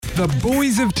The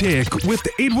Boys of Tech with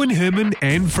Edwin Herman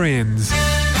and friends.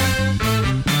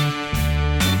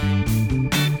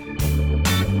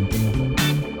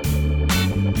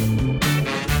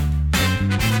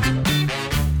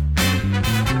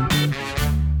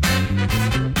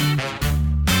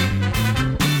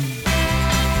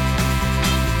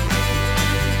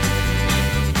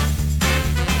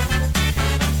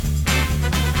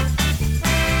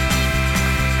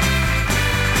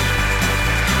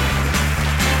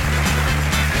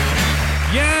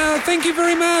 Thank you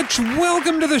very much.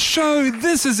 Welcome to the show.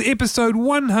 This is episode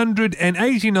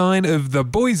 189 of The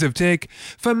Boys of Tech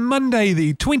for Monday,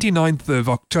 the 29th of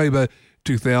October,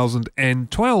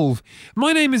 2012.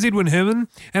 My name is Edwin Herman,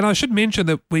 and I should mention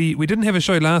that we didn't have a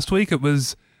show last week. It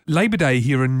was Labour Day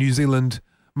here in New Zealand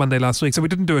Monday last week, so we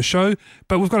didn't do a show,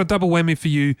 but we've got a double whammy for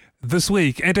you this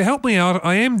week. And to help me out,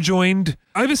 I am joined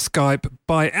over Skype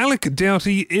by Alec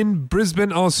Doughty in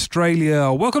Brisbane,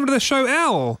 Australia. Welcome to the show,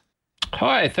 Al.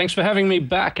 Hi, thanks for having me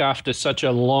back after such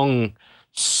a long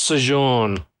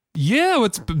sojourn. Yeah,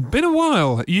 it's been a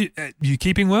while. You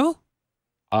keeping well?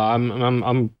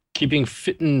 I'm keeping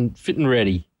fit and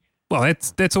ready. Well,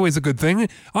 that's always a good thing.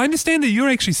 I understand that you're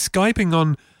actually Skyping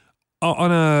on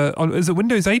is it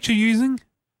Windows 8 you're using?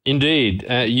 Indeed,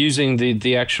 using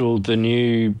the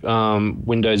new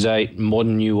Windows 8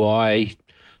 modern UI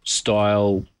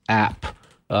style app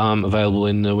available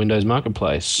in the Windows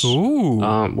Marketplace.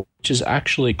 Ooh. Which is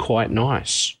actually quite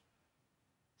nice.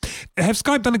 Have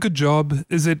Skype done a good job?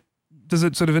 Does it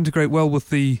sort of integrate well with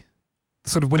the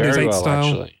sort of Windows Very 8 well, style?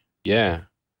 Actually. Yeah.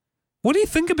 What do you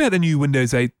think about the new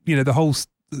Windows 8, the whole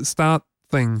start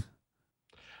thing?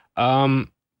 So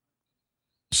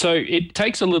it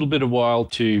takes a little bit of while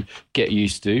to get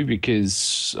used to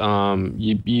because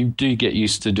you do get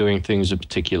used to doing things a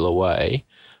particular way.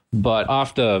 But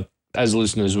after, as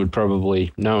listeners would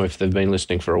probably know if they've been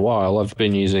listening for a while, I've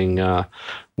been using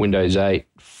Windows 8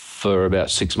 for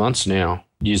about 6 months now,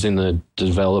 using the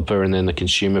developer and then the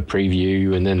consumer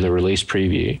preview and then the release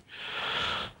preview.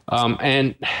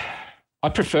 And I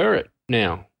prefer it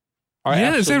now.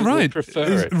 Is that right?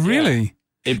 Prefer it. Really?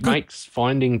 Yeah. It makes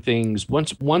finding things,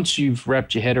 once you've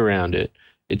wrapped your head around it,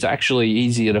 it's actually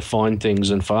easier to find things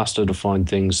and faster to find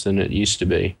things than it used to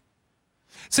be.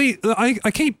 See,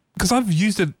 I keep, because I've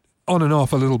used it on and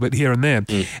off a little bit here and there,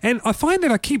 and I find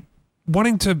that I keep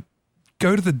wanting to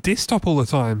go to the desktop all the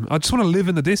time. I just want to live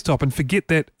in the desktop and forget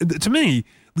that, to me,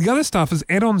 the other stuff is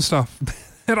add-on stuff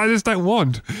that I just don't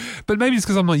want. But maybe it's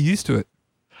because I'm not used to it.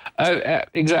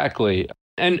 Exactly.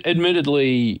 And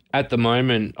admittedly, at the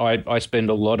moment, I spend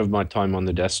a lot of my time on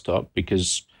the desktop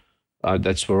because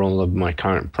that's where all of my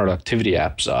current productivity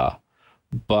apps are.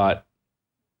 But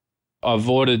I've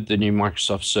ordered the new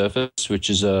Microsoft Surface, which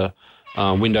is a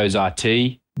Windows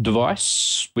RT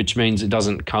device, which means it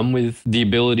doesn't come with the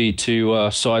ability to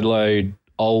sideload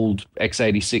old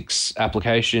x86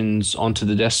 applications onto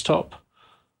the desktop.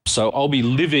 So I'll be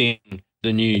living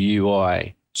the new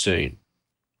UI soon.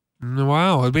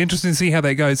 Wow, it'll be interesting to see how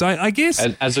that goes. I guess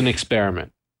as an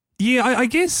experiment. Yeah, I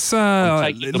guess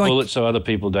I'm taking the bullet so other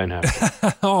people don't have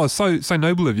to. Oh, so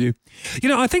noble of you.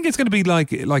 I think it's going to be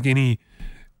like any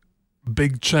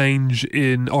big change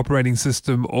in operating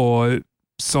system or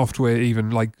software, even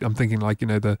like I'm thinking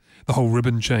the whole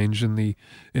ribbon change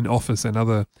in Office and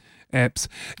other apps.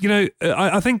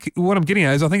 I think what I'm getting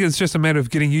at is I think it's just a matter of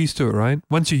getting used to it, right?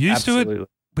 Once you're used to it,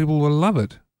 people will love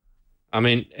it. I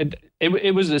mean,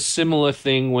 it was a similar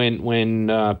thing when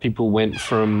people went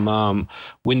from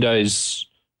Windows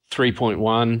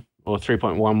 3.1 or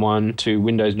 3.11 to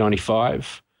Windows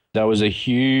 95. That was a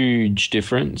huge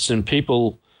difference, and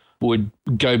people would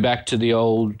go back to the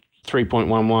old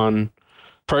 3.11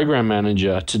 program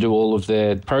manager to do all of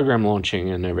their program launching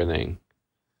and everything.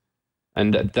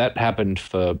 And that happened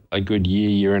for a good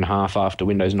year and a half after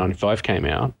Windows 95 came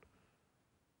out.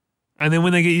 And then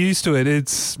when they get used to it,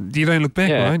 you don't look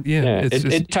back, right? Yeah.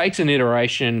 It takes an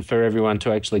iteration for everyone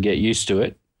to actually get used to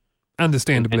it.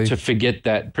 Understandably. And to forget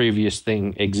that previous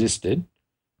thing existed.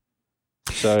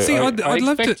 So see, I'd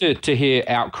love to hear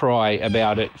outcry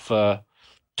about it for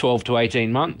 12 to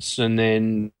 18 months, and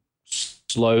then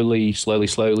slowly,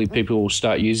 people will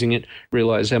start using it,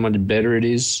 realize how much better it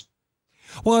is.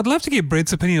 Well, I'd love to get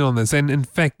Brett's opinion on this, and in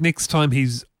fact, next time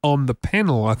he's on the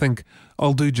panel, I think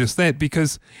I'll do just that,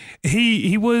 because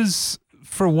he was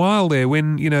for a while there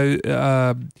when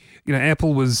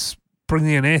Apple was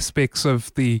bringing in aspects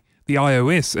of the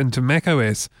iOS into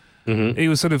macOS. Mm-hmm. He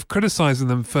was sort of criticizing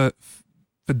them for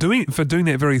doing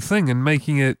that very thing and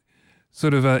making it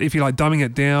sort of, if you like, dumbing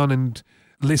it down and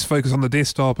less focus on the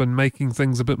desktop and making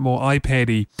things a bit more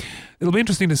iPad-y. It'll be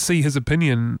interesting to see his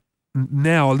opinion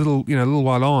now a little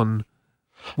while on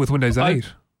with Windows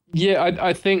 8.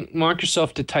 I think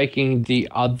Microsoft are taking the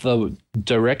other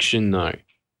direction, though.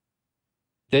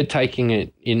 They're taking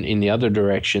it in the other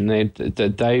direction.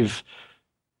 They've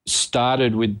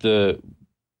started with the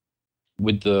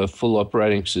full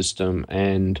operating system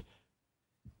and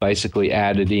basically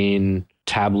added in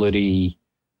tablet-y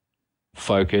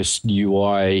focused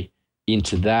UI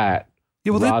into that.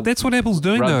 Yeah, well, that's what Apple's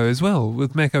doing though as well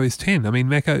with Mac OS X. I mean,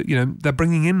 they're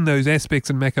bringing in those aspects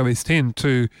in Mac OS X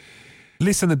to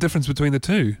lessen the difference between the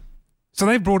two. So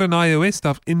they've brought in iOS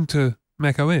stuff into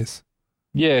Mac OS.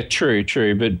 Yeah, true.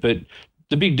 But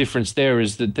the big difference there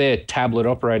is that their tablet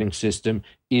operating system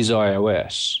is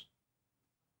iOS.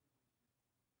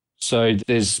 So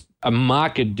there's a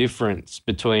marked difference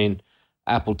between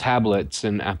Apple tablets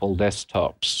and Apple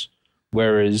desktops,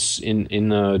 whereas in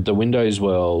the Windows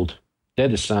world, they're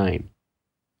the same.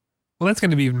 Well, that's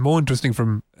going to be even more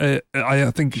interesting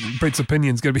I think Brett's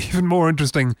opinion is going to be even more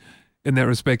interesting in that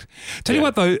respect. Tell you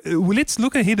what, though, let's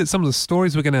look ahead at some of the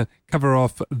stories we're going to cover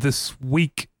off this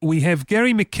week. We have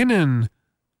Gary McKinnon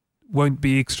won't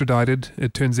be extradited,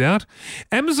 it turns out.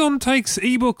 Amazon takes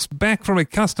ebooks back from a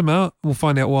customer. We'll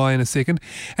find out why in a second.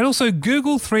 And also,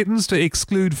 Google threatens to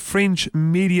exclude French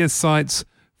media sites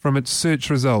from its search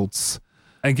results.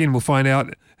 Again, we'll find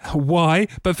out why.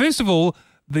 But first of all,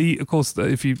 unless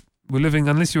you were living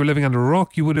under a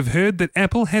rock, you would have heard that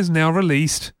Apple has now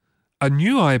released a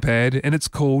new iPad, and it's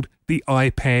called the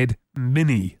iPad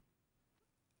Mini.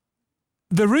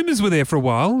 The rumours were there for a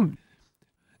while,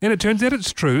 and it turns out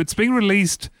it's true. It's being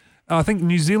released, I think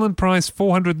New Zealand price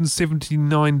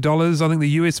 $479. I think the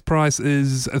US price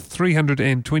is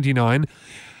 $329.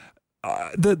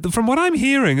 From what I'm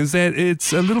hearing is that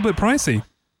it's a little bit pricey.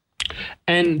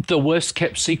 And the worst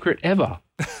kept secret ever.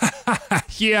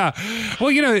 Yeah. Well,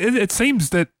 it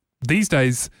seems that these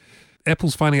days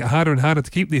Apple's finding it harder and harder to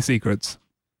keep their secrets.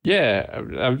 Yeah,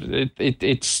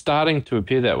 it's starting to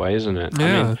appear that way, isn't it? Yeah.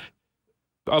 I mean,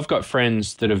 I've got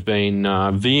friends that have been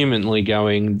vehemently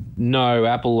going, no,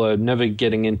 Apple are never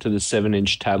getting into the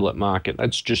 7-inch tablet market.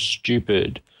 That's just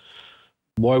stupid.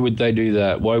 Why would they do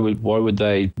that? Why would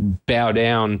they bow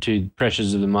down to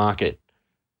pressures of the market?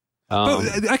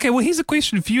 Okay, well, here's a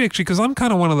question for you, actually, because I'm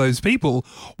kind of one of those people.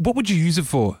 What would you use it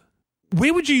for?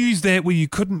 Where would you use that where you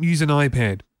couldn't use an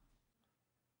iPad?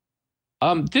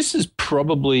 This is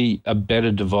probably a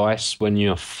better device when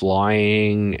you're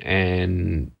flying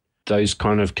and those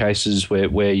kind of cases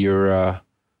where you're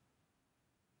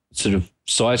sort of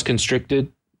size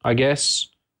constricted, I guess.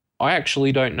 I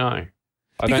actually don't know.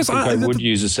 I don't think I would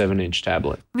use a 7-inch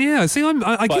tablet. Yeah, see,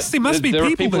 I guess there must be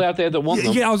people out there that want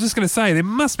them. Yeah, I was just going to say, there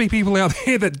must be people out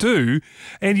there that do.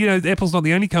 And, Apple's not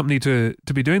the only company to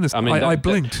be doing this. I mean, I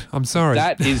blinked. I'm sorry.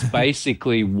 That is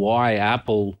basically why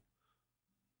Apple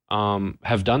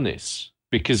have done this,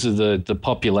 because of the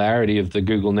popularity of the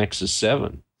Google Nexus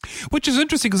 7. Which is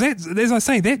interesting because, as I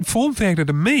say, that form factor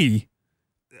to me,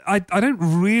 I don't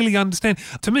really understand.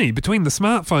 To me, between the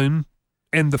smartphone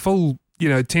and the full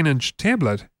 10-inch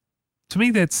tablet, to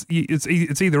me it's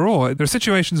either or. There are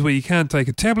situations where you can't take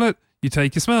a tablet, you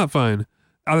take your smartphone.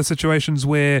 Other situations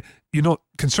where you're not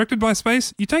constricted by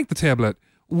space, you take the tablet.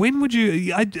 When would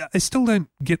you? I still don't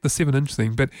get the 7-inch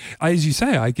thing, but as you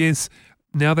say, I guess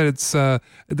now that it's the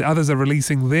others are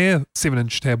releasing their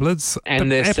 7-inch tablets,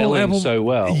 and they're selling so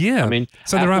well. Yeah, I mean,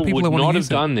 so Apple there are people that want to use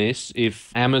it. would not have done this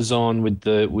if Amazon with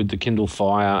the Kindle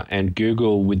Fire and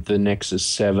Google with the Nexus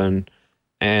 7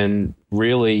 and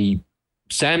really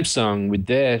Samsung with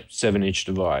their 7-inch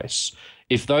device.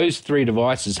 If those three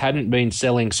devices hadn't been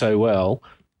selling so well,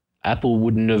 Apple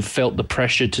wouldn't have felt the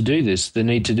pressure to do this, the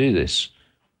need to do this.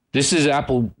 This is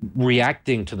Apple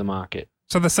reacting to the market.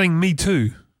 So they're saying me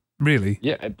too, really?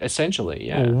 Yeah, essentially,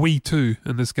 yeah. Or we too,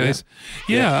 in this case.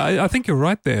 Yeah, I think you're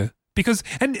right there. Because,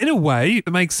 and in a way,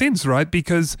 it makes sense, right?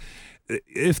 Because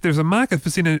if there's a market for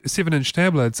 7-inch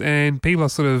tablets and people are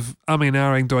sort of umming and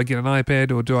ahhing, do I get an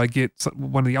iPad or do I get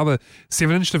one of the other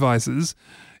 7-inch devices?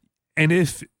 And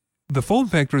if the form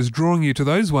factor is drawing you to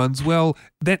those ones, well,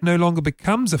 that no longer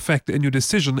becomes a factor in your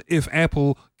decision if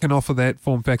Apple can offer that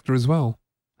form factor as well.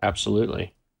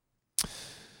 Absolutely.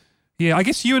 Yeah, I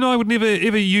guess you and I would never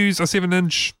ever use a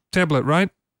 7-inch tablet, right?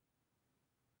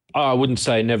 I wouldn't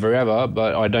say never ever,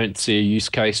 but I don't see a use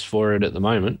case for it at the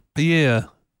moment. Yeah.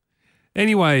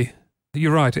 Anyway,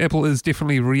 you're right. Apple is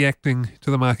definitely reacting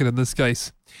to the market in this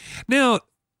case. Now,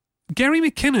 Gary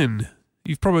McKinnon,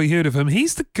 you've probably heard of him.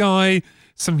 He's the guy,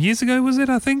 some years ago, was it,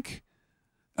 I think?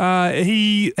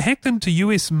 He hacked into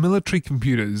US military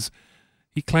computers.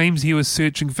 He claims he was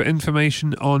searching for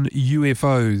information on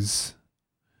UFOs.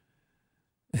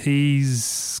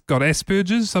 He's got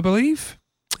Asperger's, I believe.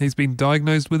 He's been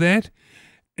diagnosed with that.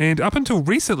 And up until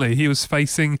recently, he was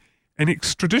facing an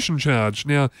extradition charge.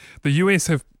 Now, the US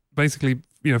have basically,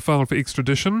 filed for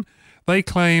extradition. They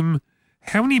claim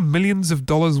how many millions of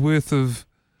dollars worth of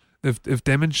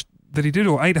damage that he did,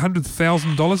 or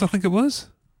 $800,000, I think it was?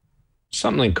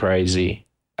 Something crazy.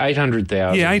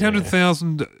 800,000. Yeah,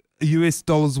 800,000 US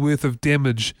dollars worth of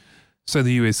damage, so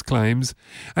the US claims.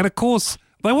 And of course,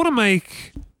 they want to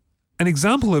make an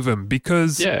example of him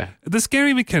because this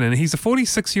Gary McKinnon, he's a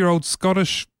 46-year-old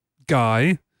Scottish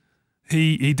guy.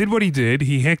 He did what he did.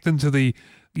 He hacked into the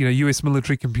US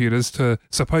military computers to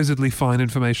supposedly find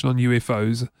information on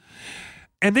UFOs.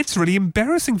 And that's really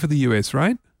embarrassing for the US,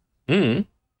 right? Mm.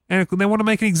 And they want to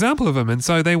make an example of him, and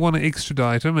so they want to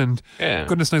extradite him, and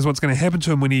goodness knows what's going to happen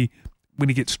to him when he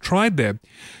gets tried there.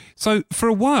 So for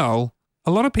a while,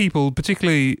 a lot of people,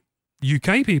 particularly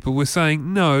UK people, were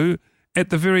saying, no,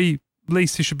 at the very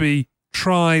least he should be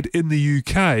tried in the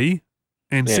UK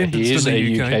and sentenced in the UK.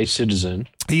 He is a UK citizen.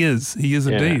 He is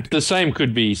indeed. The same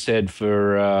could be said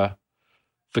for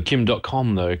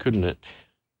Kim.com, though, couldn't it?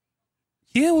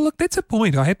 Yeah, well, look, that's a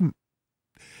point.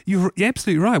 You're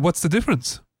absolutely right. What's the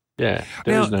difference? Yeah,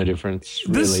 there is no difference,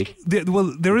 really.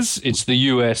 There is. It's the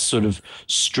US sort of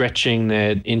stretching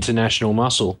their international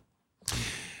muscle.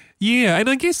 Yeah, and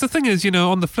I guess the thing is,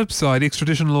 on the flip side,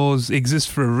 extradition laws exist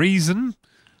for a reason.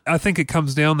 I think it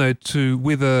comes down, though, to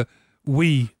whether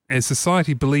we as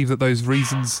society believe that those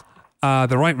reasons are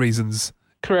the right reasons.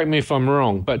 Correct me if I'm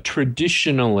wrong, but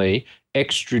traditionally,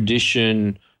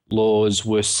 extradition laws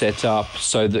were set up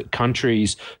so that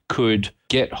countries could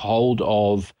get hold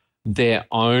of their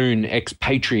own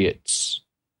expatriates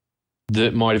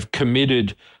that might have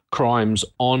committed crimes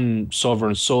on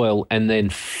sovereign soil and then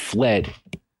fled.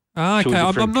 Okay,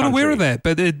 I'm not aware of that,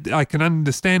 but I can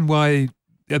understand why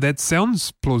that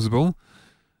sounds plausible.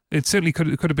 It certainly could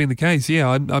have been the case. Yeah,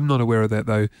 I'm not aware of that,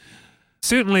 though.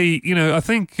 Certainly, I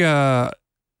think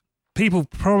people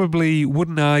probably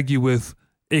wouldn't argue with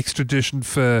extradition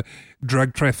for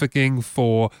drug trafficking,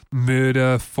 for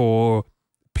murder, for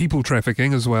people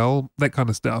trafficking as well, that kind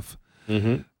of stuff.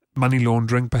 Mm-hmm. Money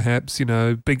laundering, perhaps,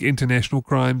 big international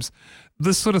crimes.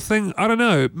 This sort of thing, I don't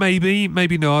know, maybe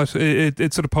not.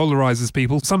 It sort of polarizes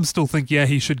people. Some still think,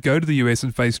 he should go to the US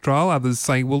and face trial. Others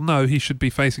saying, well, no, he should be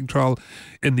facing trial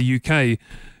in the UK.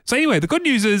 So anyway, the good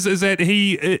news is that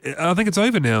I think it's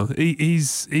over now.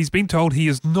 He's been told he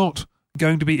is not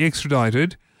going to be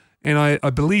extradited. And I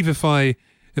believe if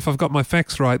I've got my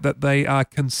facts right, that they are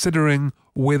considering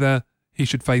whether he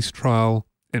should face trial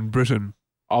in Britain.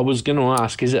 I was going to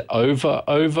ask, is it over,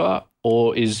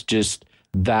 or is just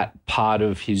that part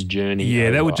of his journey? Yeah,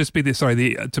 over? That would just be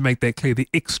to make that clear, the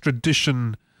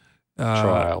extradition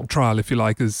trial, if you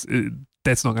like, that's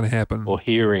not going to happen. Or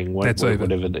hearing, over.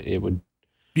 Whatever it would.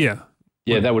 Yeah.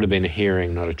 Yeah, that would have been a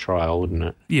hearing, not a trial, wouldn't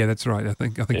it? Yeah, that's right. I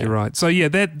think you're right. So yeah,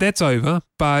 that's over,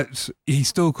 but he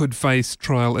still could face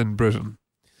trial in Britain.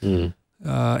 Mm.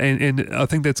 And I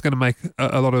think that's going to make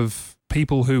a lot of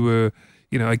people who were,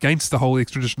 against the whole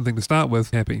extradition thing to start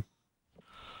with happy.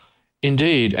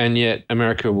 Indeed, and yet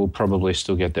America will probably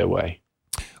still get their way.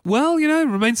 Well,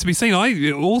 remains to be seen.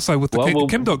 I also with the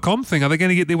Kim.com thing, are they going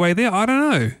to get their way there? I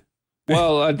don't know.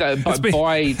 Well,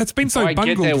 it's been so bungled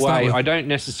get their to start way, with. I don't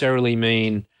necessarily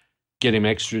mean get him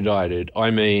extradited.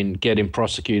 I mean get him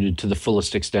prosecuted to the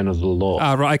fullest extent of the law.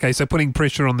 Right. Okay. So putting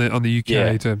pressure on the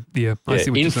UK to I see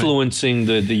what influencing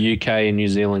the UK and New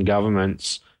Zealand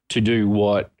governments to do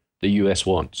what the US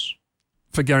wants.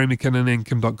 For Gary McKinnon and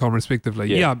Kim.com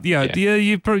respectively. Yeah.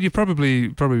 You're probably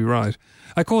right.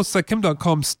 Of course,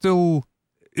 Kim.com still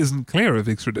isn't clear of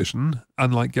extradition,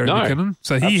 unlike Gary McKinnon.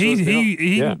 So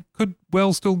he could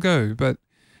well still go, but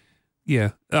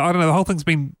I don't know. The whole thing's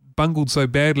been bungled so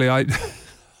badly. I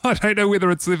don't know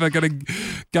whether it's ever going to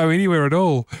go anywhere at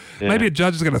all. Yeah. Maybe a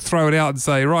judge is going to throw it out and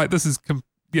say, right, this is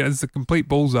it's a complete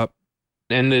balls up.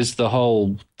 And there's the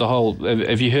whole.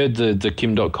 Have you heard the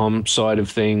Kim.com side of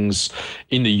things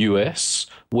in the US,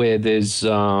 where there's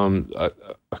a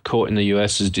court in the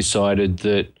US has decided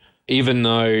that even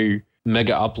though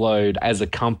Mega Upload as a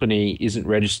company isn't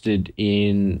registered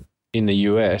in the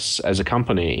US as a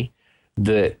company,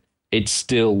 that it's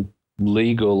still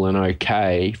legal and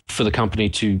okay for the company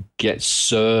to get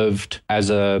served as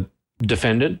a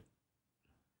defendant.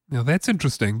 Now that's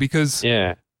interesting because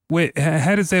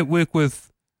how does that work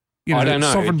with I don't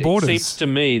know. Sovereign borders? It seems to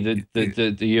me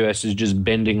that the US is just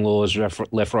bending laws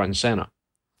left, right, and centre.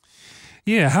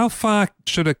 Yeah, how far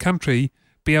should a country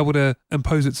be able to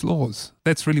impose its laws?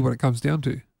 That's really what it comes down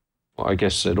to. Well, I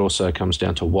guess it also comes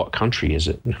down to what country is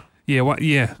it.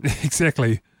 Yeah,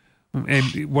 exactly.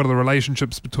 And what are the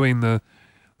relationships between the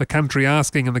country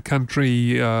asking and the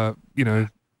country,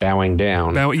 bowing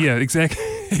down. Yeah, exactly.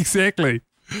 Exactly.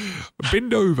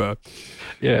 Bend over.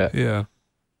 Yeah. Yeah.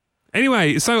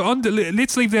 Anyway, so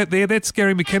let's leave that there. That's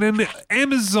Gary McKinnon.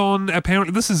 Amazon,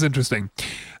 apparently, this is interesting.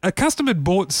 A customer had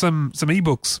bought some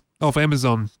ebooks off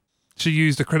Amazon. She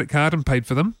used a credit card and paid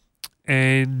for them,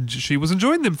 and she was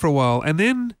enjoying them for a while. And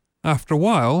then, after a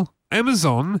while,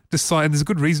 Amazon decided, and there's a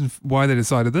good reason why they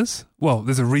decided this. Well,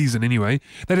 there's a reason anyway.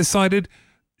 They decided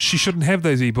she shouldn't have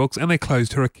those ebooks, and they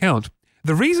closed her account.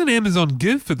 The reason Amazon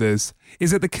give for this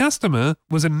is that the customer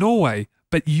was in Norway,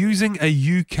 but using a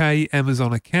UK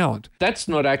Amazon account. That's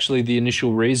not actually the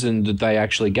initial reason that they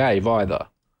actually gave either.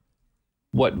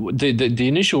 What the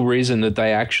initial reason that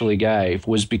they actually gave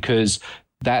was because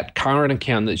that current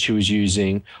account that she was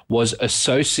using was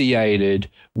associated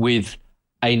with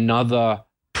another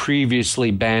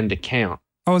previously banned account.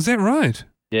 Oh, is that right?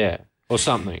 Yeah, or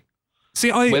something. See,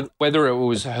 whether it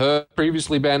was her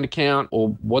previously banned account or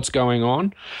what's going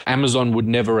on, Amazon would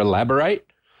never elaborate.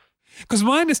 Because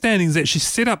my understanding is that she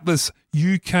set up this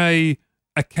UK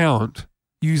account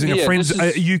using a friend's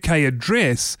UK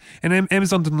address, and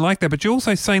Amazon didn't like that. But you're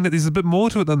also saying that there's a bit more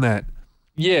to it than that.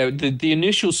 Yeah, the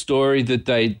initial story that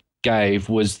they gave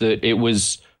was that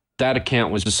that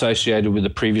account was associated with a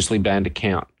previously banned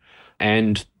account.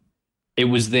 And it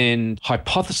was then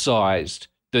hypothesized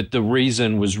that the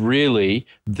reason was really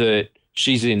that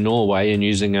she's in Norway and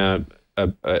using a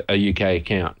UK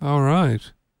account. All right.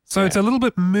 So it's a little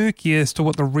bit murky as to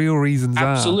what the real reasons are.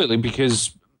 Absolutely,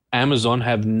 because Amazon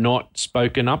have not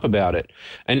spoken up about it.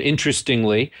 And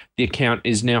interestingly, the account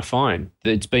is now fine.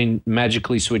 It's been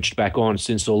magically switched back on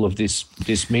since all of this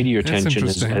media attention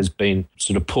has been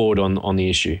sort of poured on the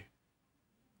issue.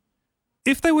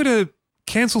 If they were to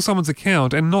cancel someone's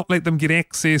account and not let them get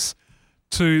access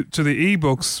to the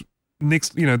ebooks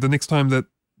the next time that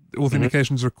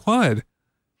authentication is required,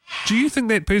 do you think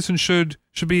that person should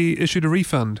be issued a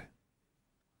refund?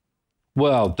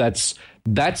 Well, that's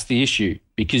the issue,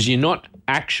 because you're not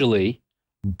actually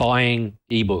buying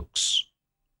ebooks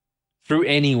through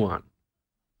anyone.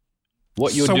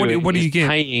 What you're doing what do is you get?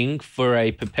 Paying for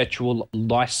a perpetual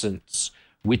license,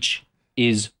 which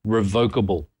is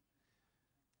revocable.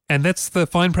 And that's the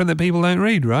fine print that people don't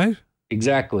read, right?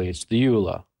 Exactly. It's the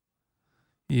EULA.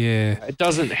 Yeah. It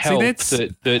doesn't help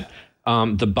that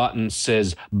the button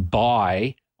says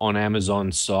buy on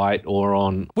Amazon's site or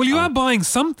on... Well, you are buying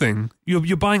something.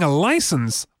 You're buying a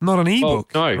license, not an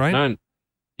ebook, right? No.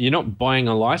 You're not buying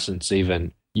a license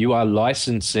even. You are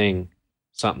licensing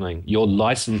something. You're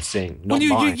licensing, not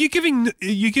buying.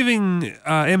 You're giving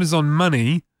Amazon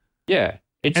money. Yeah.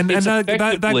 It's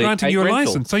they're granting you a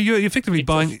license. So you're effectively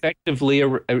buying...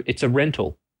 It's a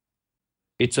rental.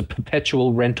 It's a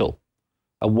perpetual rental.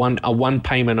 A one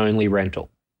payment only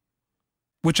rental.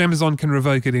 Which Amazon can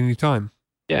revoke at any time.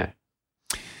 Yeah.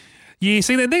 Yeah,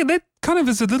 see, that kind of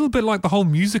is a little bit like the whole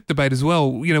music debate as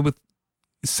well, with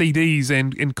CDs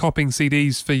and copying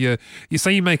CDs for you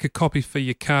say you make a copy for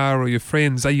your car or your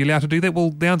friends. Are you allowed to do that?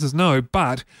 Well, the answer is no.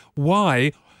 But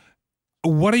why?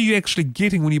 What are you actually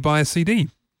getting when you buy a CD?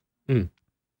 Mm.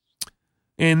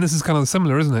 And this is kind of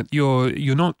similar, isn't it?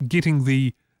 You're not getting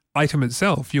the item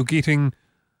itself. You're getting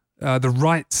the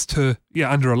rights to,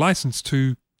 under a license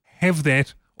to have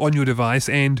that on your device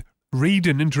and read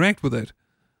and interact with it.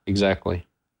 Exactly.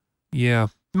 Yeah.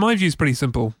 My view is pretty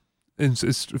simple.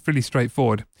 It's fairly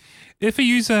straightforward. If a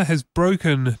user has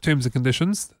broken terms and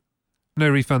conditions,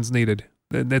 no refunds needed.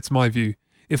 That's my view.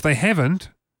 If they haven't,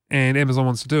 and Amazon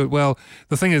wants to do it, well,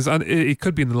 the thing is, it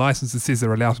could be in the license that says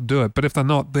they're allowed to do it, but if they're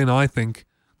not, then I think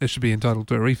they should be entitled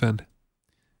to a refund.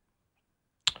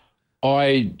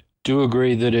 I do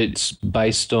agree that it's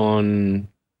based on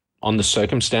the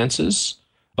circumstances,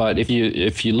 but if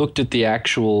you looked at the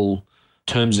actual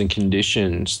terms and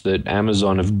conditions, that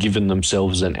Amazon have given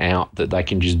themselves an out that they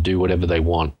can just do whatever they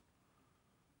want,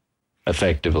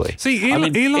 effectively. See,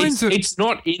 airlines it's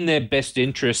not in their best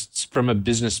interests from a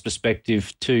business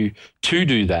perspective to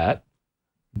do that,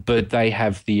 but they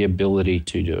have the ability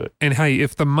to do it. And hey,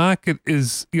 if the market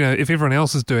is, if everyone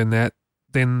else is doing that,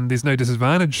 then there's no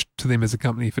disadvantage to them as a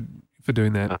company for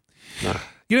doing that. No.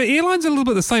 Airlines are a little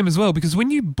bit the same as well, because when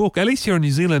you book, at least here in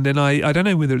New Zealand, and I don't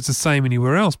know whether it's the same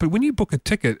anywhere else, but when you book a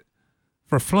ticket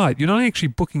for a flight, you're not actually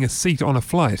booking a seat on a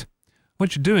flight.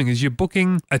 What you're doing is you're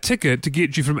booking a ticket to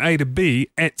get you from A to B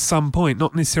at some point,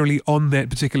 not necessarily on that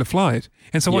particular flight.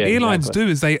 And so what airlines do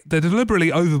is they deliberately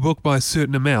overbook by a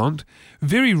certain amount.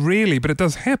 Very rarely, but it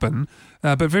does happen,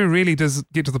 but very rarely does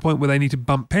it get to the point where they need to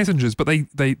bump passengers. But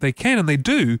they can and they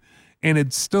do and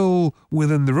it's still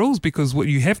within the rules because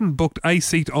you haven't booked a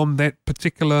seat on that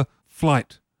particular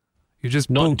flight. You just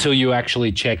Not booked. until you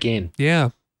actually check in. Yeah.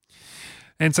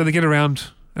 And so they get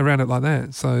around it like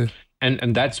that. So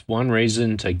And that's one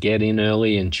reason to get in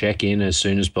early and check in as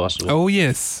soon as possible. oh,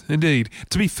 yes, indeed.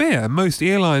 To be fair, most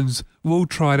airlines will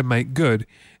try to make good.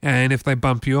 And if they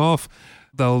bump you off,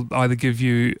 they'll either give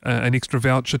you an extra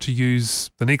voucher to use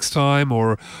the next time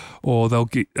or they'll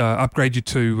upgrade you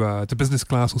to business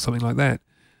class or something like that.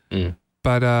 Mm.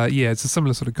 But, yeah, it's a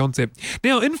similar sort of concept.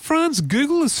 Now, in France,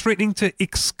 Google is threatening to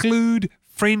exclude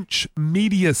French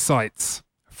media sites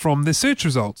from their search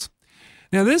results.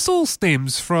 Now, this all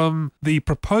stems from the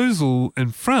proposal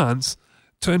in France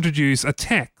to introduce a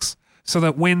tax so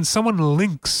that when someone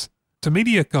links to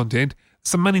media content,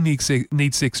 some money needs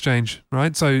to exchange,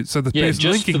 right? So the Yeah, person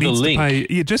just linking for the needs link. to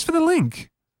pay just for the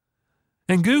link.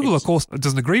 And Google, of course,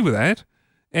 doesn't agree with that.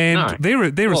 And No.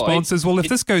 their response is, well, if it-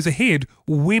 this goes ahead,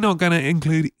 we're not going to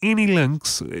include any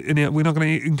links. We're not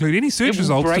going to include any search It will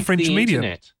results to break French the media.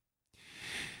 internet.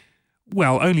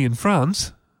 Well, only in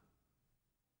France.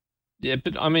 Yeah,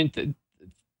 but I mean,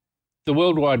 the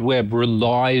World Wide Web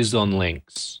relies on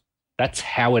links. That's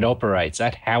how it operates.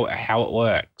 That's how it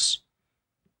works.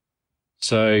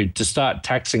 So to start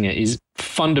taxing it is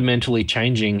fundamentally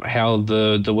changing how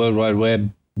the World Wide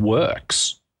Web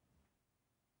works.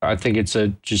 I think it's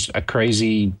just a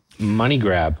crazy money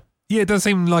grab. Yeah, it does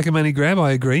seem like a money grab.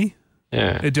 I agree.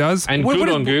 Yeah, It does. and good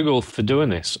on Google for doing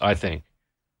this, I think.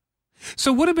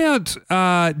 So what about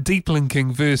deep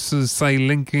linking versus, say,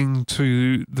 linking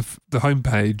to the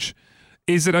homepage?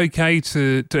 Is it okay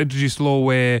to introduce law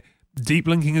where deep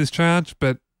linking is charged,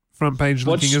 but front page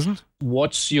linking isn't?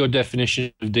 What's your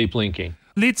definition of deep linking?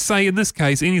 Let's say in this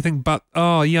case anything but.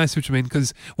 Oh, yeah, I see what you mean.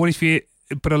 Because what if you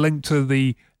put a link to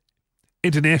the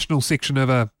international section of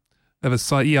a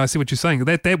site? Yeah, I see what you're saying.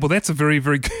 Well, that's a very,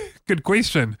 very good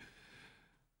question.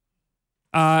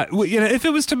 Well, if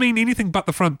it was to mean anything but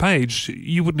the front page,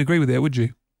 you wouldn't agree with that, would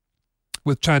you?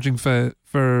 With charging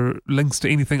for links to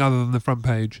anything other than the front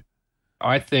page.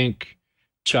 I think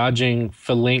charging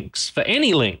for links, for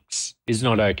any links, is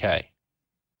not okay.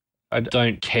 I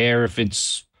don't care if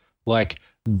it's like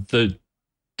the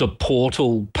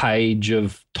portal page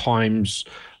of Times,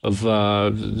 of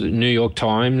the New York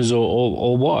Times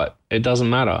or what. It doesn't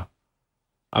matter.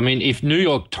 I mean, if New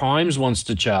York Times wants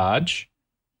to charge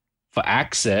for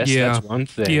access, that's one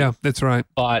thing. Yeah, that's right.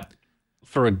 But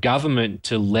for a government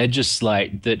to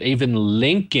legislate that even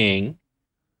linking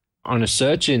on a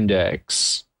search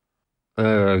index,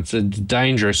 it's a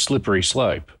dangerous, slippery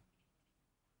slope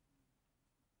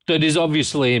that is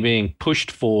obviously being pushed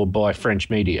for by French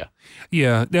media.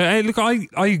 Yeah. Now, look, I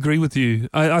agree with you.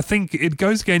 I think it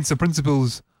goes against the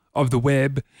principles of the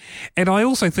web. And I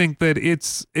also think that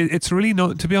it's really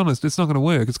not, to be honest, it's not going to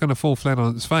work. It's going to fall flat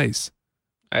on its face.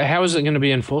 How is it going to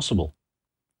be enforceable?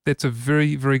 That's a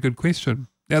very, very good question.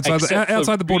 Outside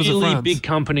the borders of really France. big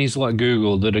companies like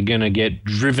Google that are going to get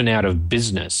driven out of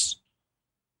business.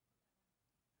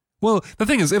 Well, the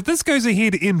thing is, if this goes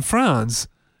ahead in France,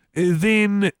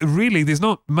 then really there's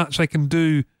not much they can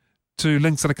do to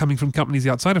links that are coming from companies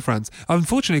outside of France.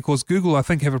 Unfortunately, of course, Google, I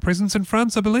think, have a presence in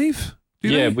France, I believe. Do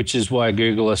Yeah, they? which is why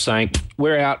Google are saying,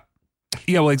 we're out.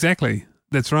 Yeah, well, exactly.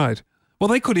 That's right. Well,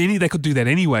 they could do that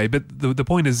anyway, but the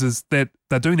point is that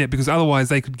they're doing that because otherwise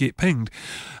they could get pinged,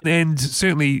 and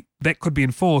certainly that could be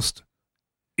enforced.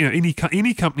 Any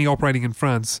company operating in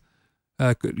France,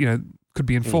 could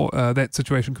be enforced. That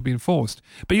situation could be enforced.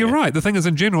 But you're right. The thing is,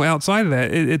 in general, outside of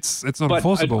that, it's not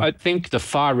enforceable. I think the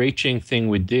far-reaching thing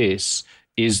with this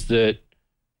is that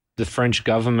the French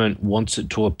government wants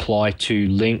it to apply to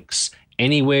links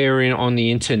anywhere on the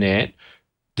internet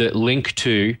that link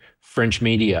to French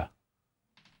media.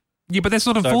 Yeah, but that's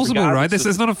not enforceable, right? This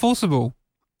is not enforceable.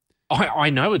 I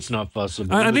know it's not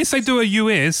possible. Unless they do a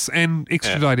US and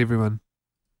extradite everyone.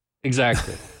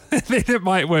 Exactly. Then it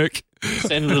might work.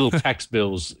 Send little tax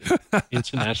bills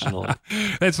internationally.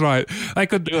 That's right. They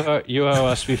could. You owe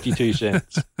us 52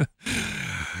 cents.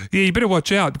 Yeah, you better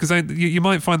watch out because you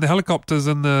might find the helicopters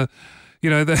and the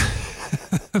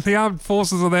armed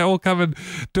forces and they all come and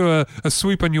do a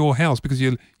swoop on your house because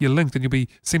you're linked and you'll be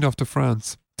sent off to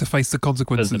France to face the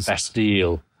consequences. There's the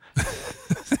Bastille.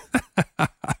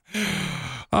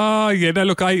 Oh yeah, no.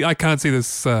 Look, I can't see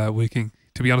this working.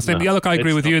 To be honest, and yeah, look, I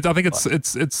agree with you. I think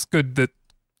it's good that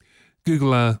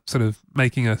Google are sort of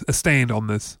making a stand on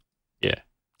this. Yeah.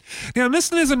 Now,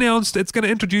 Nissan has announced it's going to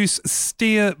introduce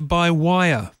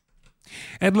steer-by-wire.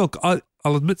 And look, I'll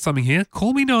admit something here.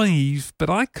 Call me naive, but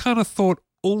I kind of thought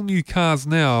all new cars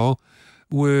now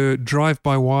were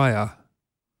drive-by-wire.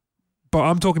 But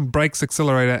I'm talking brakes,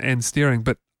 accelerator, and steering,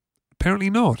 but apparently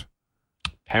not.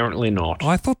 Apparently not.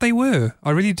 I thought they were.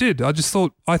 I really did. I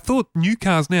thought new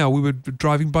cars now we were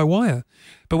driving by wire,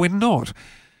 but we're not.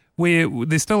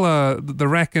 There's still the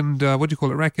rack and what do you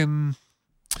call it? Rack and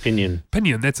Pinion.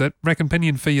 Pinion. That's it. Rack and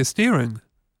pinion for your steering.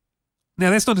 Now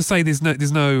that's not to say there's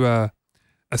no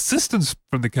assistance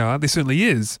from the car. There certainly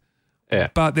is. Yeah.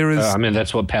 But there is.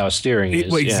 That's what power steering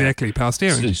is. Well, exactly, yeah. power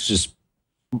steering. It's just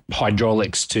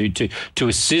hydraulics to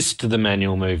assist the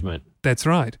manual movement. That's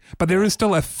right. But there is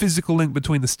still a physical link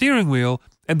between the steering wheel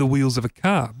and the wheels of a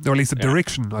car, or at least the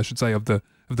direction, I should say, of the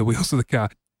wheels of the car.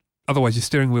 Otherwise, your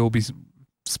steering wheel will be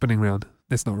spinning around.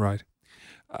 That's not right.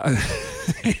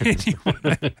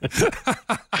 Anyway.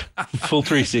 Full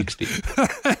 360.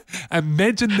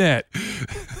 Imagine that.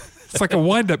 It's like a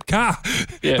wind-up car.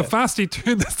 Yeah. The faster you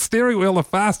turn the steering wheel, the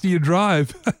faster you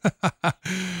drive.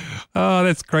 Oh,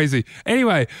 that's crazy.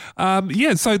 Anyway, so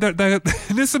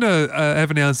Nissan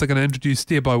have announced they're going to introduce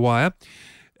steer-by-wire.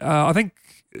 I think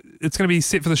it's going to be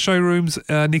set for the showrooms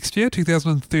next year,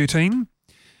 2013.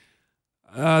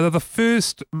 They're the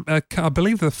first, I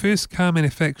believe, the first car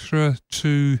manufacturer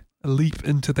to leap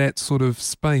into that sort of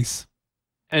space.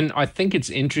 And I think it's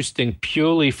interesting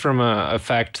purely from a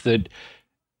fact that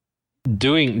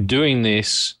doing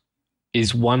this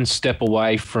is one step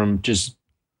away from just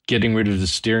getting rid of the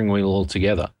steering wheel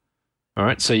altogether. All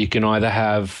right, so you can either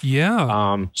have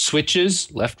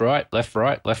switches, left, right,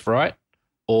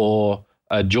 or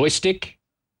a joystick.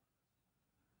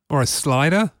 Or a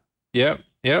slider. Yep.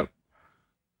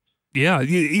 Yeah,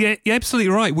 you're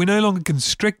absolutely right. We're no longer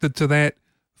constricted to that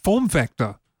form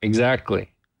factor.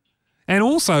 Exactly. And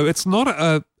also, it's not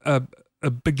a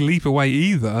big leap away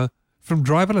either from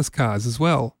driverless cars as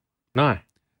well. No.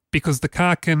 Because the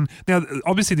car can... Now,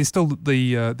 obviously, there's still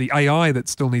the AI that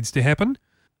still needs to happen,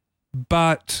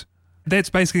 but that's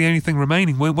basically the only thing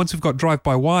remaining. Once we've got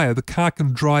drive-by-wire, the car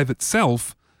can drive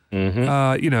itself,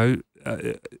 as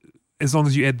long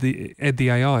as you add the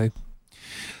AI.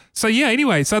 So, yeah,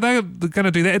 anyway, so they're going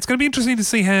to do that. It's going to be interesting to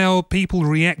see how people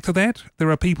react to that. There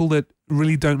are people that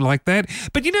really don't like that.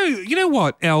 But you know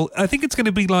what, Al? I think it's going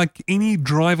to be like any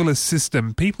driverless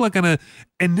system. People are going to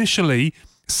initially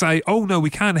say, oh, no, we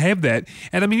can't have that.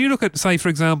 And, I mean, you look at, say, for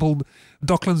example,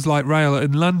 Docklands Light Rail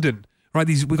in London, right?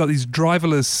 We've got these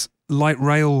driverless light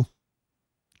rail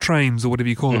trains or whatever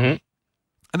you call them.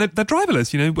 And they're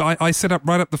driverless, I set up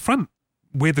right up the front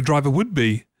where the driver would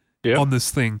be on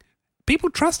this thing. People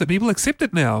trust it. People accept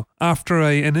it now after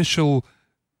a initial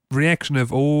reaction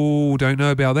of, oh, don't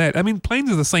know about that. I mean, planes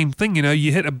are the same thing.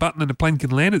 You hit a button and a plane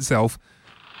can land itself.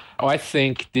 I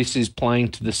think this is playing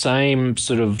to the same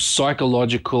sort of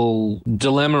psychological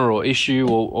dilemma or issue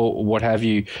or what have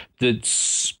you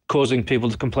that's causing people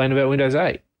to complain about Windows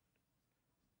 8.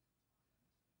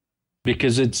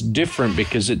 Because it's different,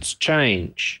 because it's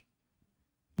change.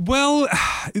 Well,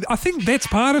 I think that's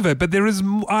part of it, but there is.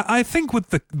 I think with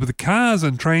the cars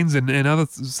and trains and other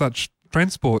such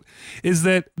transport is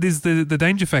that there's the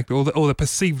danger factor or the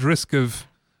perceived risk of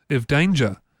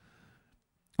danger.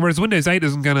 Whereas Windows 8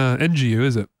 isn't going to injure you,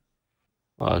 is it?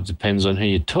 Well, it depends on who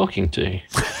you're talking to.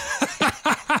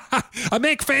 A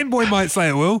Mac fanboy might say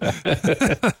it will.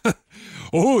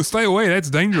 Oh, stay away, that's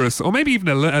dangerous. Or maybe even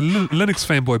a Linux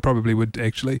fanboy probably would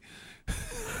actually.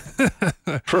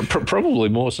 Probably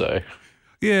more so.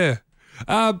 Yeah.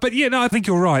 But yeah, no, I think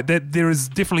you're right. That there is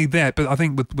definitely that, but I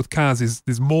think with cars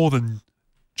there's more than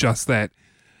just that.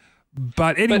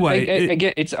 But anyway,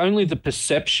 again, it's only the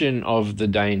perception of the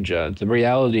danger. The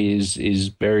reality is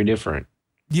very different.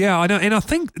 Yeah, I know. And I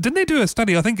think, didn't they do a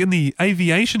study? I think in the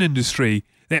aviation industry,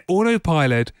 that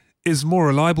autopilot is more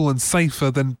reliable and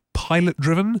safer than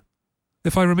pilot-driven,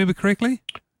 if I remember correctly.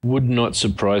 Would not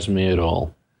surprise me at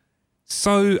all.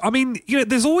 So, I mean,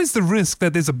 there's always the risk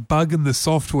that there's a bug in the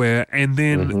software and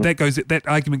then that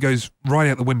argument goes right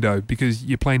out the window because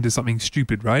your plane does something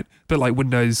stupid, right? A bit like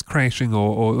Windows crashing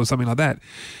or something like that.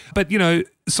 But,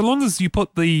 so long as you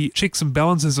put the checks and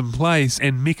balances in place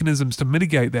and mechanisms to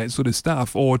mitigate that sort of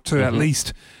stuff or to at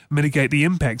least mitigate the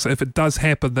impact. So if it does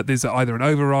happen that there's either an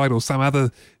override or some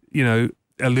other,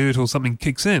 alert or something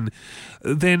kicks in,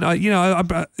 then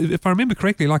if I remember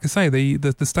correctly, like I say,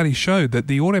 the study showed that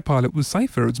the autopilot was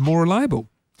safer, it's more reliable,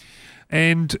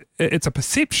 and it's a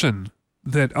perception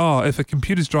that if a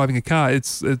computer's driving a car,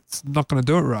 it's not going to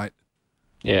do it right.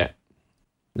 Yeah.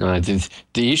 No, the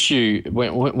issue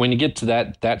when you get to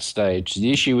that stage,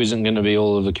 the issue isn't going to be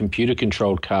all of the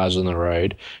computer-controlled cars on the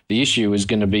road. The issue is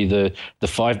going to be the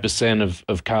 5%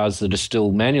 of cars that are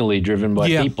still manually driven by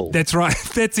people. That's right.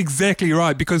 That's exactly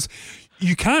right. Because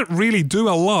you can't really do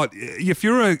a lot. If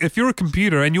you're a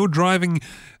computer and you're driving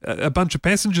a bunch of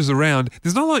passengers around,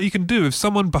 there's not a lot you can do if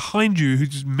someone behind you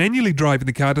who's manually driving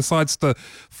the car decides to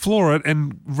floor it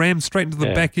and ram straight into the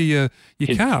back of your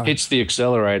car. Hits the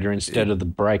accelerator instead of the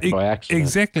brake by accident.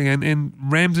 Exactly, and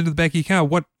rams into the back of your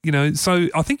car. So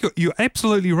I think you're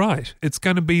absolutely right. It's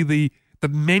going to be the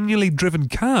manually driven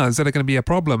cars that are going to be a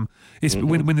problem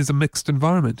when there's a mixed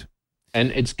environment.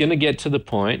 And it's going to get to the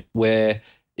point where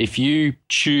if you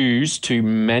choose to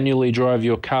manually drive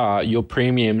your car, your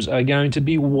premiums are going to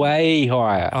be way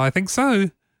higher. I think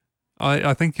so.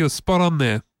 I think you're spot on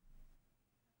there.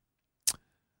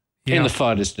 Yeah. In the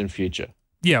far distant future.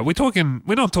 Yeah,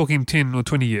 we're not talking 10 or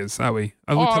 20 years, are we?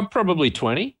 Probably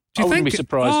 20. Do you wouldn't be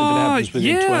surprised if it happens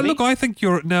within 20. Yeah, look, I think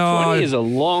you're... No, 20 is a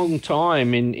long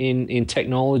time in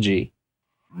technology.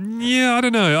 Yeah, I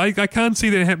don't know. I can't see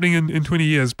that happening in 20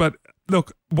 years, but...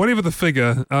 Look, whatever the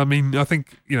figure, I mean, I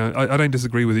think, I don't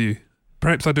disagree with you.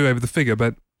 Perhaps I do over the figure,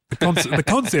 but the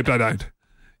concept I don't.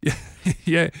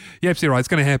 Yeah, you're absolutely right. It's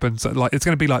going to happen. So, it's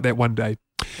going to be like that one day.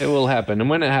 It will happen. And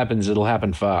when it happens, it'll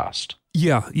happen fast.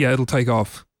 Yeah, it'll take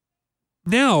off.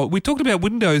 Now, we talked about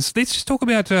Windows. Let's just talk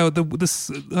about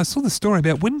this. I saw the story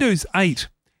about Windows 8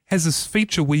 has this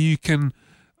feature where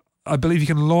I believe you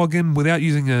can log in without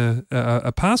using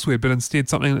a password, but instead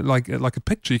something like a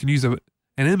picture. You can use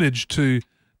an image to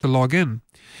log in.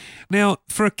 Now,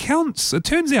 for accounts, it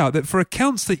turns out that for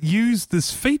accounts that use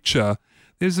this feature,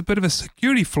 there's a bit of a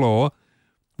security flaw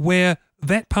where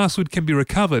that password can be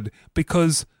recovered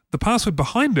because the password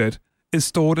behind it is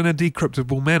stored in a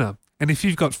decryptable manner. And if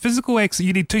you've got physical access,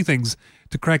 you need two things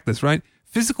to crack this, right?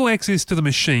 Physical access to the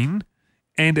machine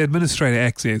and administrator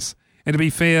access. And to be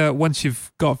fair, once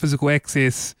you've got physical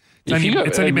access, if you've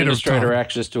got administrator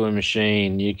access to a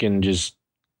machine, you can just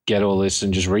get all this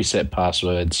and just reset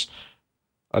passwords.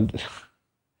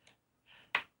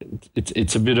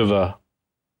 It's a bit of a,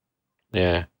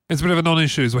 yeah. It's a bit of a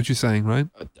non-issue is what you're saying, right?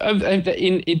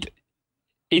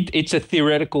 It's a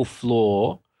theoretical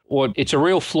flaw, or it's a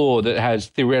real flaw that has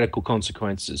theoretical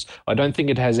consequences. I don't think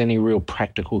it has any real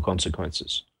practical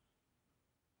consequences.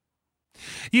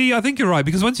 Yeah, I think you're right,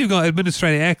 because once you've got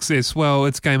administrator access, well,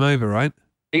 it's game over, right?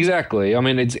 Exactly. I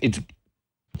mean, it's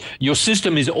your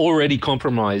system is already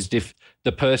compromised if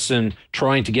the person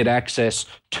trying to get access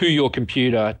to your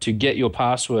computer to get your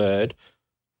password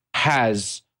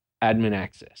has admin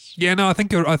access. Yeah, no, I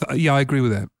think I agree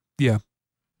with that. Yeah.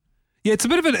 Yeah, it's a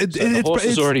bit of the horse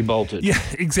is already bolted. Yeah,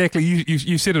 exactly.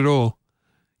 You said it all.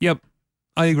 Yep,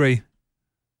 I agree.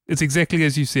 It's exactly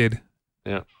as you said.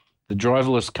 Yeah. The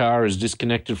driverless car is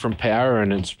disconnected from power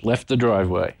and it's left the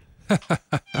driveway.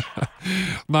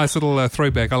 Nice little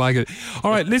throwback. I like it.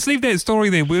 All right, let's leave that story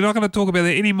then. We're not going to talk about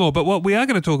that anymore. But what we are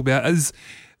going to talk about is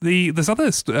this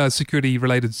other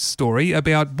security-related story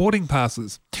about boarding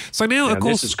passes. So now, of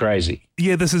course, this is crazy.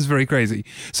 Yeah, this is very crazy.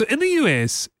 So in the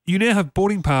US, you now have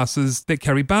boarding passes that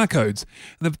carry barcodes.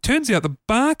 And it turns out the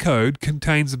barcode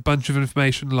contains a bunch of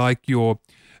information like your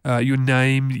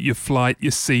name, your flight,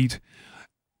 your seat.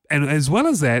 And as well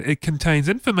as that, it contains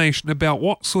information about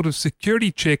what sort of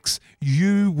security checks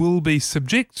you will be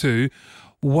subject to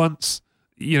once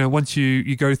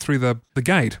you go through the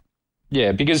gate.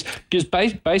 Yeah, because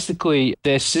basically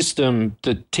their system,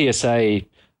 the TSA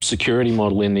security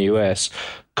model in the US,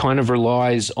 kind of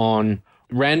relies on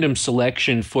random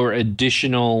selection for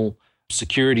additional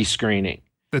security screening.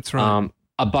 That's right.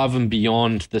 Above and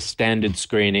beyond the standard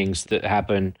screenings that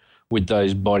happen with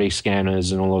those body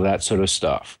scanners and all of that sort of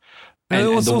stuff.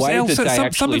 And the way that they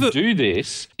actually do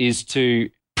this is to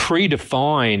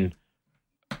predefine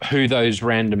who those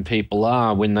random people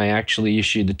are when they actually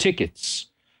issue the tickets.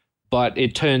 But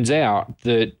it turns out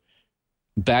that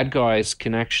bad guys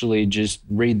can actually just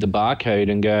read the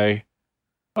barcode and go,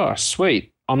 oh,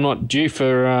 sweet, I'm not due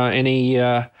for any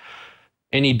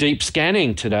deep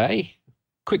scanning today.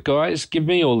 Quick, guys, give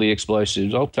me all the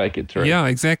explosives. I'll take it through. Yeah,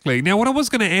 exactly. Now, what I was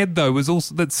going to add, though, was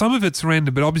also that some of it's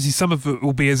random, but obviously some of it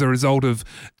will be as a result of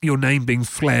your name being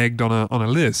flagged on a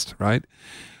list, right?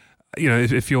 You know,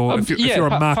 if you're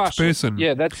a marked person.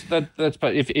 Yeah, that's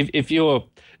if you're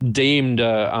deemed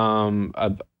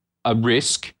a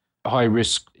risk, high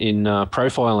risk in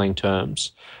profiling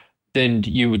terms, then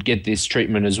you would get this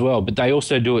treatment as well. But they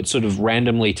also do it sort of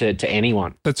randomly to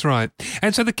anyone. That's right.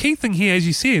 And so the key thing here, as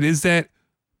you said, is that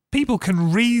people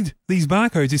can read these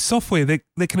barcodes. There's software that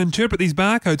can interpret these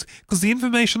barcodes because the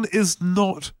information is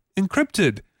not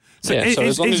encrypted. So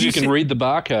as long as you can read the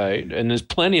barcode, and there's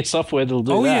plenty of software that'll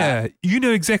do that. Oh, yeah. You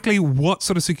know exactly what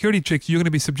sort of security checks you're going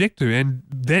to be subject to. And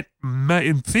that,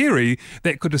 in theory,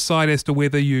 that could decide as to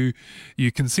whether you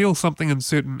conceal something in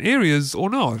certain areas or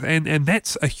not. And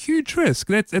that's a huge risk.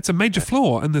 That's a major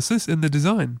flaw in the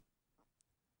design.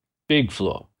 Big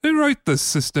flaw. Who wrote this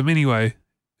system anyway?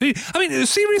 I mean,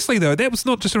 seriously though, that was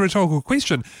not just a rhetorical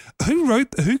question.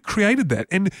 Who created that?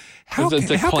 And how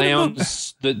the how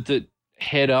clowns that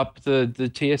head up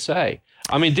the TSA?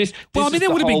 I mean, that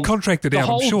would have been contracted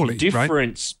out, surely, right? The whole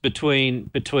difference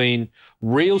between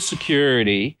real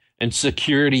security and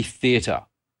security theatre,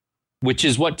 which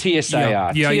is what TSA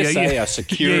are. TSA are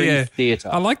security theatre.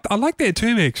 I like that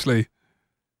term actually.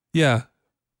 Yeah.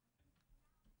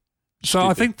 So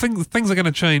I think things are going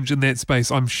to change in that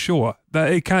space. I'm sure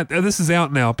that it can't. This is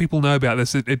out now. People know about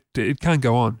this. It can't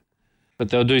go on. But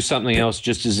they'll do something else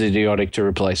just as idiotic to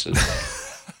replace it.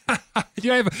 You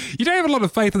don't have a lot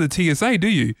of faith in the TSA, do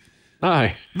you?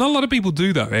 No. Not a lot of people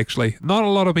do, though. Actually, not a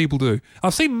lot of people do.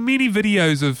 I've seen many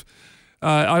videos of.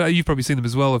 You've probably seen them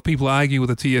as well, of people arguing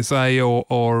with the TSA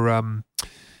or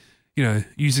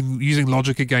using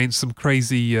logic against some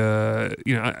crazy,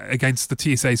 against the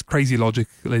TSA's crazy logic,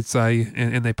 let's say,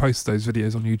 and they post those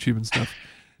videos on YouTube and stuff.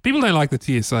 People don't like the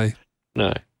TSA.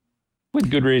 No. With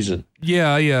good reason.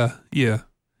 Yeah.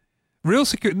 Real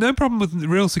security, no problem with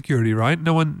real security, right?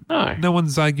 No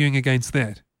one's arguing against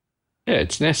that. Yeah,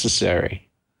 it's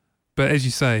necessary. But as you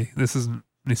say, this isn't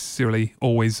necessarily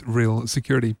always real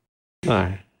security.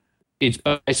 No. It's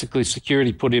basically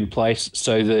security put in place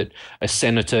so that a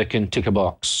senator can tick a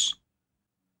box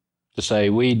to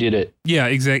say, we did it. Yeah,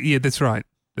 exactly. Yeah, that's right.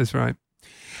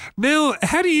 Now,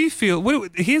 how do you feel?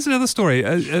 Here's another story.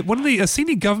 A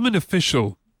senior government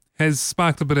official has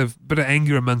sparked a bit of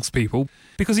anger amongst people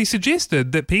because he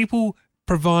suggested that people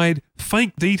provide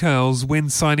fake details when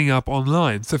signing up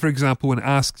online. So, for example, when it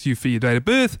asks you for your date of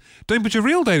birth, don't put your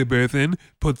real date of birth in,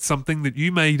 put something that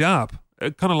you made up.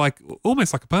 Kind of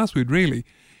almost like a password, really.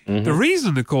 Mm-hmm. The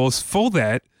reason, of course, for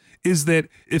that is that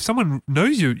if someone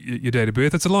knows your date of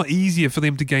birth, it's a lot easier for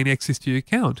them to gain access to your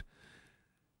account.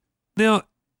 Now,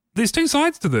 there's two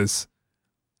sides to this.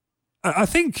 I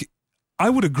think I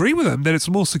would agree with him that it's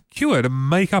more secure to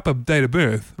make up a date of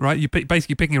birth, right? You're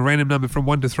basically picking a random number from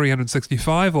 1 to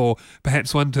 365 or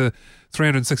perhaps 1 to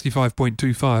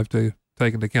 365.25 to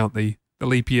take into account the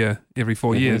leap year every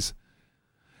 4 years.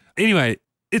 Anyway,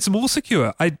 it's more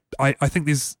secure. I think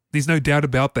there's no doubt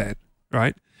about that,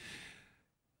 right?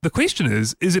 The question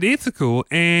is it ethical,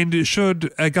 and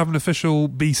should a government official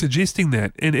be suggesting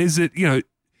that? And is it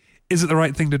the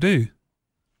right thing to do?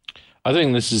 I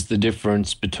think this is the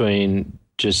difference between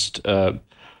just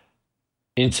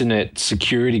internet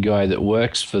security guy that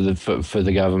works for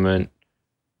the government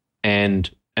and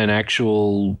an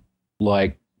actual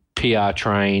PR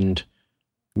trained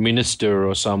minister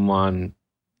or someone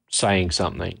saying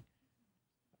something.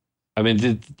 I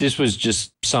mean, this was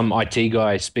just some IT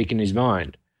guy speaking his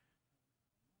mind,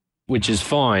 which is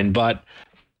fine, but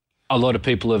a lot of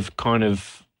people have kind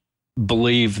of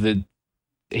believed that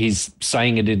he's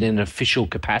saying it in an official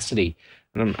capacity,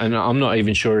 and I'm not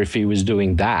even sure if he was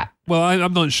doing that. Well,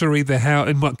 I'm not sure either how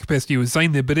in what capacity he was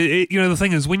saying there, but the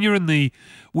thing is, when you're in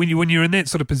that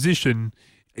sort of position,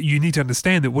 you need to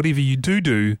understand that whatever you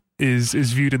do is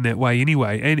viewed in that way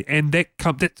anyway, and that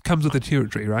comes with the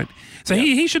territory, right? So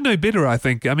he should know better, I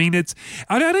think. I mean,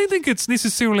 I don't think it's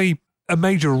necessarily a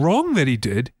major wrong that he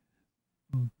did,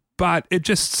 but it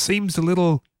just seems a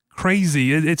little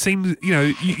crazy. It seems,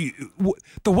 the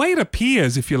way it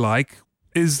appears, if you like,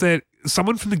 is that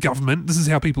someone from the government, this is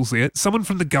how people see it, someone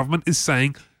from the government is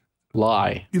saying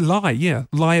lie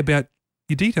about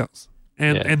your details.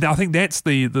 And I think that's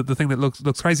the thing that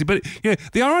looks crazy. But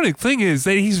the ironic thing is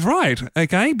that he's right,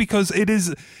 okay? Because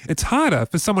it's harder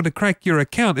for someone to crack your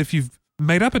account if you've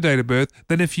made up a date of birth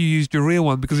than if you used your real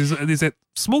one, because there's that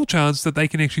small chance that they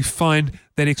can actually find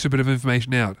that extra bit of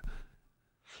information out.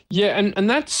 Yeah, and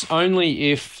that's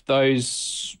only if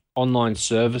those online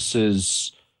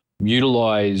services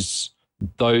utilize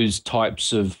those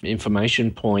types of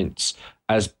information points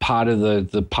as part of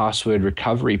the password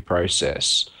recovery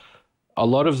process. A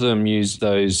lot of them use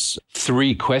those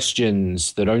 3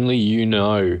 questions that only you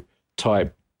know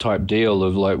type deal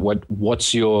of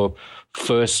what's your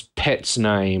first pet's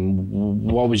name?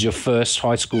 What was your first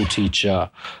high school teacher?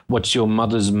 What's your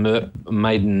mother's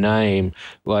maiden name?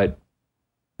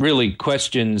 Really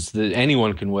questions that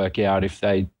anyone can work out if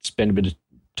they spend a bit of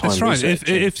time. That's right.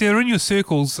 If they're in your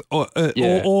circles, or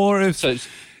if. So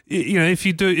if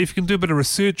you can do a bit of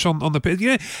research on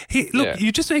the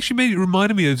you just actually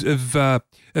reminded me of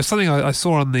something I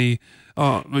saw on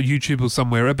YouTube or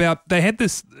somewhere about they had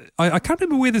this. I can't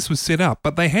remember where this was set up,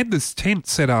 but they had this tent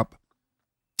set up.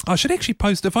 I should actually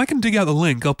post, if I can dig out the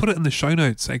link, I'll put it in the show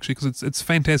notes actually, because it's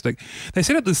fantastic. They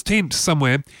set up this tent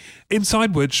somewhere,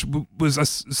 inside which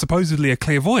was supposedly a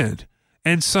clairvoyant,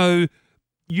 and so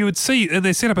you would see, and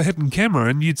they set up a hidden camera,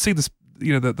 and you'd see this,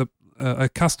 a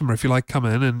customer, if you like, come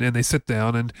in and they sit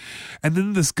down, and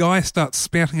then this guy starts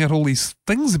spouting out all these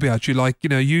things about you, like,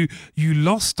 you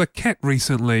lost a cat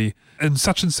recently in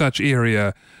such and such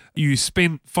area, you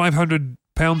spent £500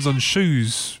 on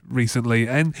shoes recently,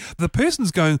 and the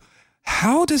person's going,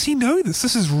 how does he know this?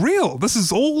 This is real. This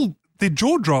is all, their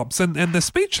jaw drops and they're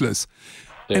speechless.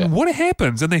 Yeah. And what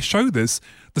happens, and they show this,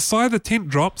 the side of the tent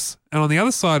drops, and on the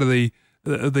other side of the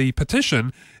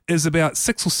petition is about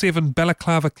 6 or 7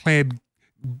 balaclava-clad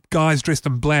guys dressed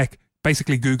in black,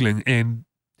 basically Googling and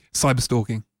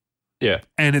cyberstalking. Yeah.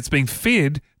 And it's being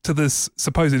fed to this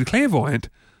supposed clairvoyant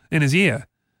in his ear,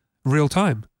 real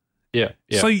time. Yeah.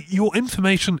 So your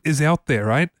information is out there,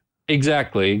 right?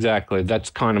 Exactly. That's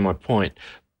kind of my point.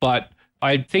 But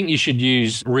I think you should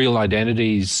use real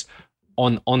identities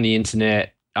on the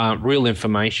internet, real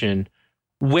information,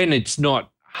 when it's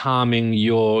not harming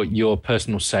your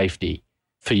personal safety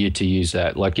for you to use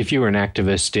that. Like if you're an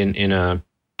activist in a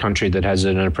country that has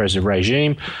an oppressive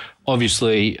regime,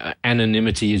 obviously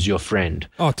anonymity is your friend.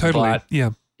 Oh, totally. But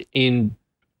in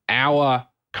our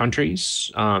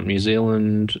countries, New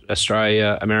Zealand,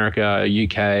 Australia, America,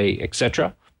 UK,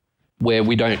 etc., where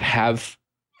we don't have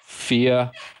fear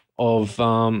of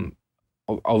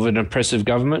an oppressive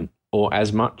government, or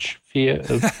as much fear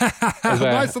of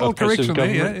nice little correction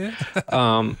government.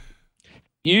 There,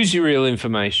 use your real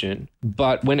information,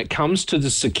 but when it comes to the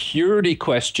security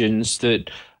questions that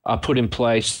are put in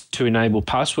place to enable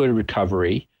password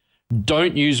recovery,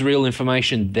 don't use real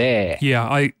information there.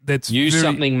 Yeah, use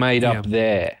something made up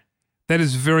there. That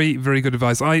is very, very good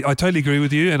advice. I totally agree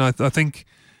with you, and I think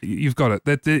you've got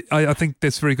it. I think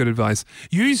that's very good advice.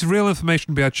 Use real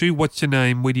information about you. What's your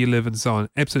name? Where do you live? And so on.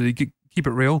 Absolutely, keep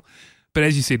it real. But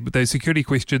as you said, with those security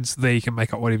questions, there you can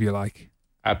make up whatever you like.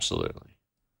 Absolutely.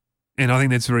 And I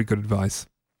think that's very good advice.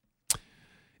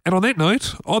 And on that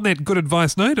note, on that good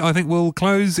advice note, I think we'll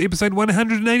close episode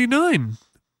 189.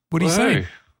 What do you say?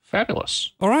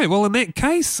 Fabulous. All right. Well, in that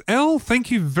case, Al, thank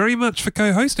you very much for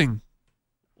co-hosting.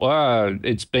 Wow,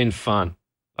 it's been fun.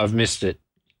 I've missed it.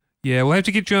 Yeah, we'll have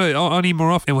to get you on here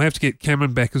more often, and we'll have to get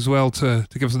Cameron back as well to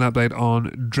give us an update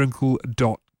on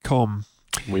Drinkle.com.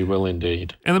 We will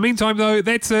indeed. In the meantime, though,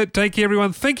 that's it. Take care,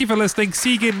 everyone. Thank you for listening.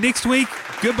 See you again next week.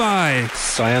 Goodbye.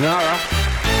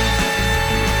 Sayonara.